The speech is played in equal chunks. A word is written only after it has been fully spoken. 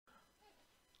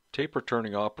Taper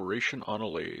turning operation on a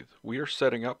lathe. We are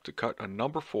setting up to cut a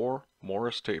number 4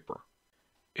 Morse taper.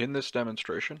 In this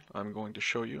demonstration, I'm going to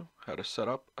show you how to set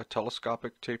up a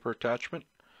telescopic taper attachment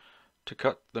to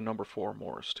cut the number 4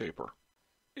 Morse taper.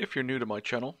 If you're new to my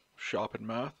channel, Shop in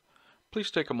Math,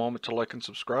 please take a moment to like and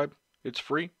subscribe. It's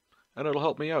free and it'll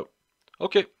help me out.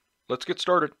 Okay, let's get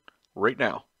started right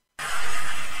now.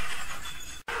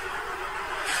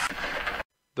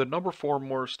 The number 4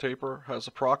 Morse taper has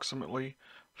approximately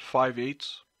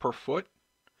 5/8 per foot,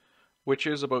 which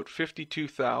is about 52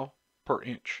 thou per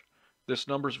inch. This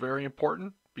number is very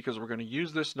important because we're going to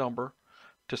use this number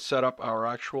to set up our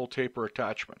actual taper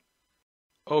attachment.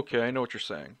 Okay, I know what you're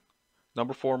saying.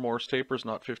 Number 4 Morse taper is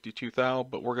not 52 thou,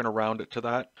 but we're going to round it to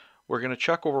that. We're going to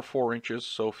check over 4 inches,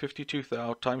 so 52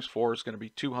 thou times 4 is going to be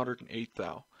 208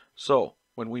 thou. So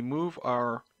when we move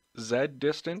our Z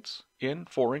distance in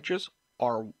 4 inches,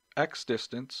 our X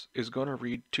distance is going to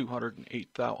read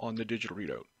 208 thou on the digital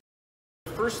readout.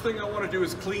 The first thing I want to do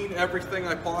is clean everything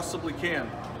I possibly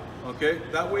can. Okay,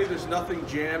 that way there's nothing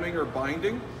jamming or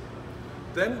binding.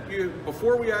 Then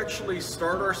before we actually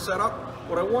start our setup,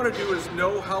 what I want to do is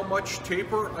know how much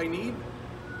taper I need.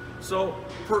 So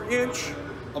per inch,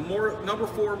 number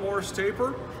 4 Morse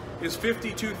taper is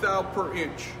 52 thou per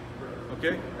inch.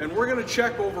 Okay, and we're going to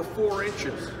check over 4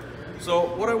 inches.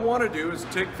 So what I want to do is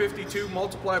take 52,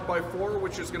 multiply it by 4,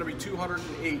 which is going to be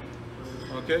 208.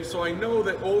 Okay, so I know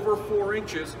that over 4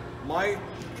 inches, my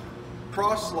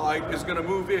cross slide is going to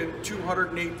move in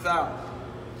 208 thou.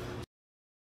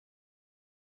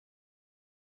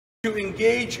 To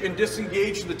engage and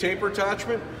disengage the taper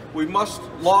attachment, we must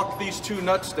lock these 2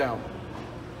 nuts down.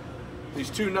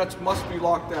 These 2 nuts must be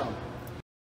locked down.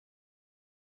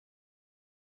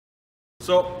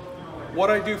 So what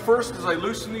I do first is I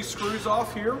loosen these screws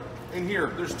off here and here.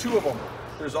 There's 2 of them.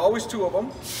 There's always 2 of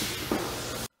them.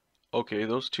 Okay,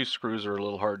 those 2 screws are a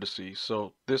little hard to see.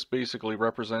 So this basically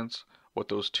represents what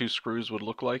those 2 screws would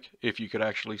look like if you could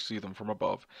actually see them from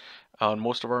above. On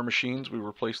most of our machines, we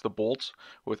replace the bolts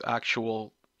with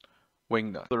actual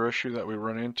wing nuts. The other issue that we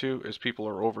run into is people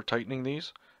are over tightening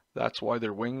these. That's why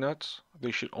they're wing nuts.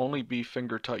 They should only be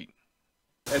finger tight.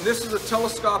 And this is a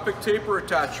telescopic taper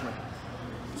attachment.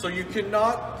 So you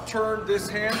cannot turn this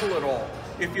handle at all.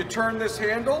 If you turn this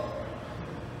handle,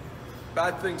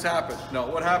 bad things happen. No,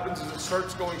 what happens is it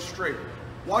starts going straight.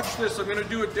 Watch this, I'm going to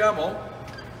do a demo.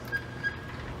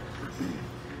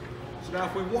 So now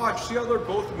if we watch, see how they're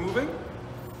both moving?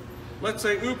 Let's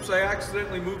say, oops, I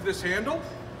accidentally moved this handle.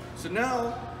 So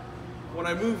now, when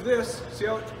I move this, see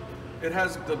how it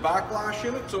has the backlash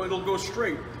in it? So it'll go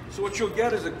straight. So what you'll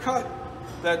get is a cut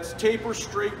that's taper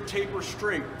straight,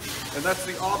 and that's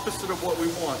the opposite of what we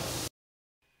want.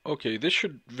 Okay, this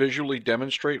should visually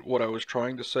demonstrate what I was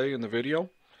trying to say in the video.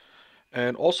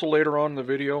 And also later on in the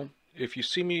video, if you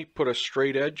see me put a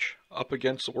straight edge up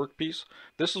against the workpiece,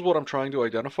 this is what I'm trying to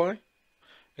identify.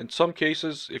 In some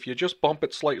cases, if you just bump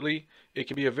it slightly, it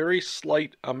can be a very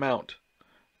slight amount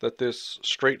that this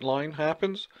straight line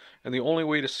happens, and the only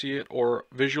way to see it or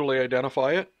visually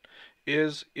identify it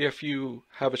is if you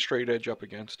have a straight edge up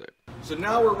against it. So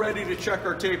now we're ready to check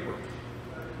our taper.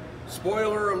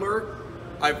 Spoiler alert,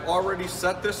 I've already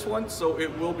set this one, so it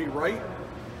will be right.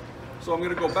 So I'm going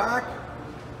to go back.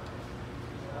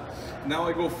 Now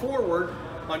I go forward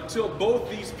until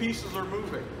both these pieces are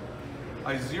moving.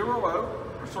 I zero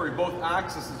out, or sorry, both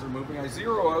axes are moving. I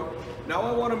zero out. Now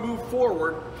I want to move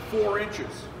forward 4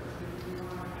 inches.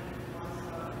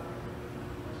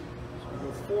 So we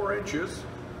go 4 inches.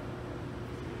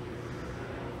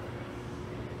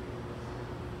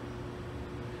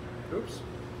 Oops.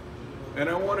 And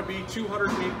I want to be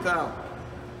 208 thou,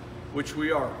 which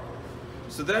we are.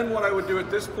 So then what I would do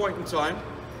at this point in time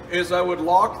is I would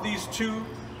lock these 2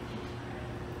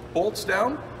 bolts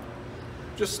down.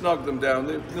 Just snug them down.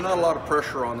 There's not a lot of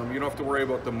pressure on them. You don't have to worry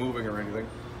about them moving or anything.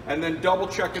 And then double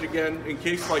check it again in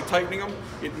case by tightening them,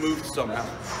 it moves somehow.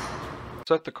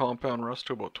 Set the compound rest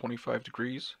to about 25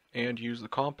 degrees and use the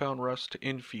compound rest to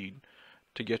infeed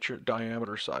to get your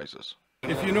diameter sizes.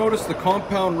 If you notice, the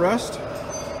compound rest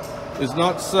is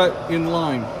not set in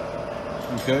line,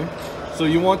 okay? So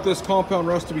you want this compound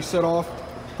rest to be set off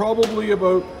probably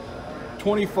about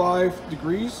 25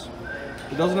 degrees.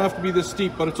 It doesn't have to be this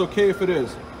steep, but it's okay if it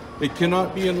is. It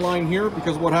cannot be in line here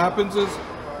because what happens is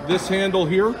this handle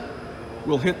here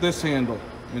will hit this handle.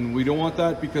 And we don't want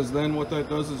that because then what that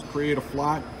does is create a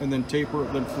flat and then taper,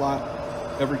 then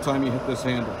flat every time you hit this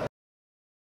handle.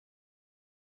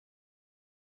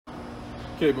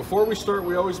 Okay, before we start,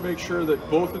 we always make sure that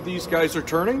both of these guys are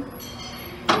turning. We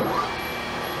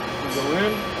go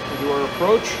in, we do our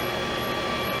approach.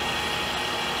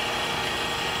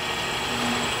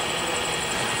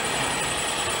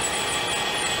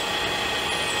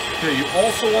 Okay, you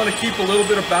also want to keep a little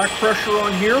bit of back pressure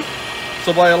on here.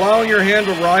 So by allowing your hand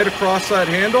to ride across that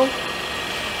handle,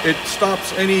 it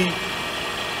stops any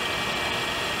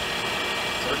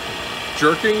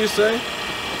jerking, you say?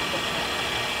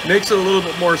 Makes it a little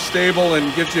bit more stable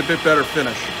and gives you a bit better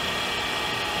finish.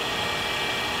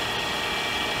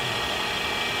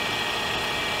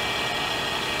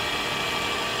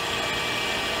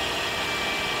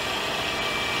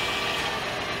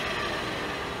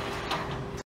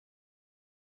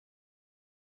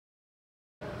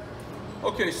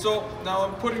 Okay, so now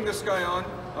I'm putting this guy on.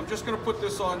 I'm just going to put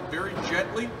this on very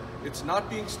gently. It's not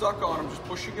being stuck on, I'm just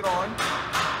pushing it on.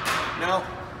 Now,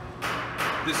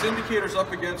 this indicator's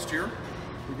up against here.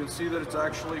 You can see that it's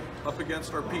actually up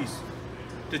against our piece.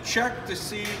 To check to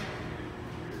see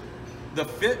the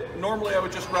fit, normally I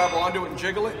would just grab onto it and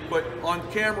jiggle it, but on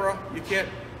camera you can't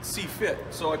see fit.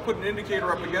 So I put an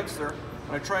indicator up against there,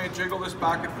 and I try and jiggle this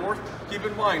back and forth. Keep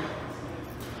in mind,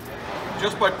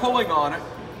 just by pulling on it,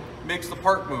 makes the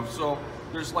part move. So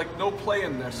there's like no play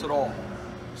in this at all.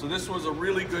 So this was a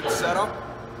really good setup.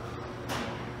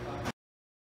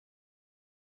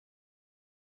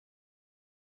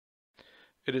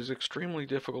 It is extremely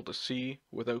difficult to see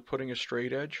without putting a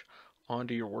straight edge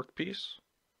onto your workpiece.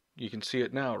 You can see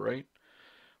it now, right?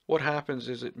 What happens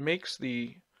is it makes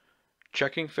the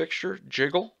checking fixture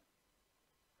jiggle.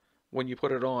 When you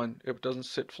put it on, it doesn't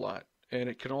sit flat. And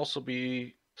it can also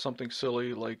be something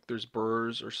silly like there's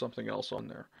burrs or something else on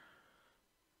there.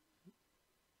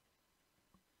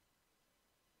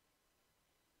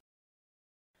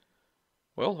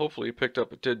 Well, hopefully you picked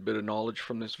up a tidbit of knowledge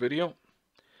from this video.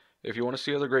 If you want to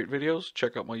see other great videos,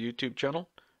 check out my YouTube channel,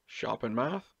 Shop and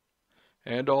Math.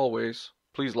 And always,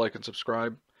 please like and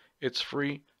subscribe. It's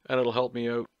free and it'll help me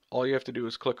out. All you have to do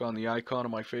is click on the icon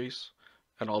of my face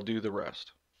and I'll do the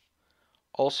rest.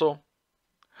 Also,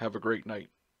 have a great night.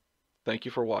 Thank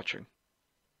you for watching.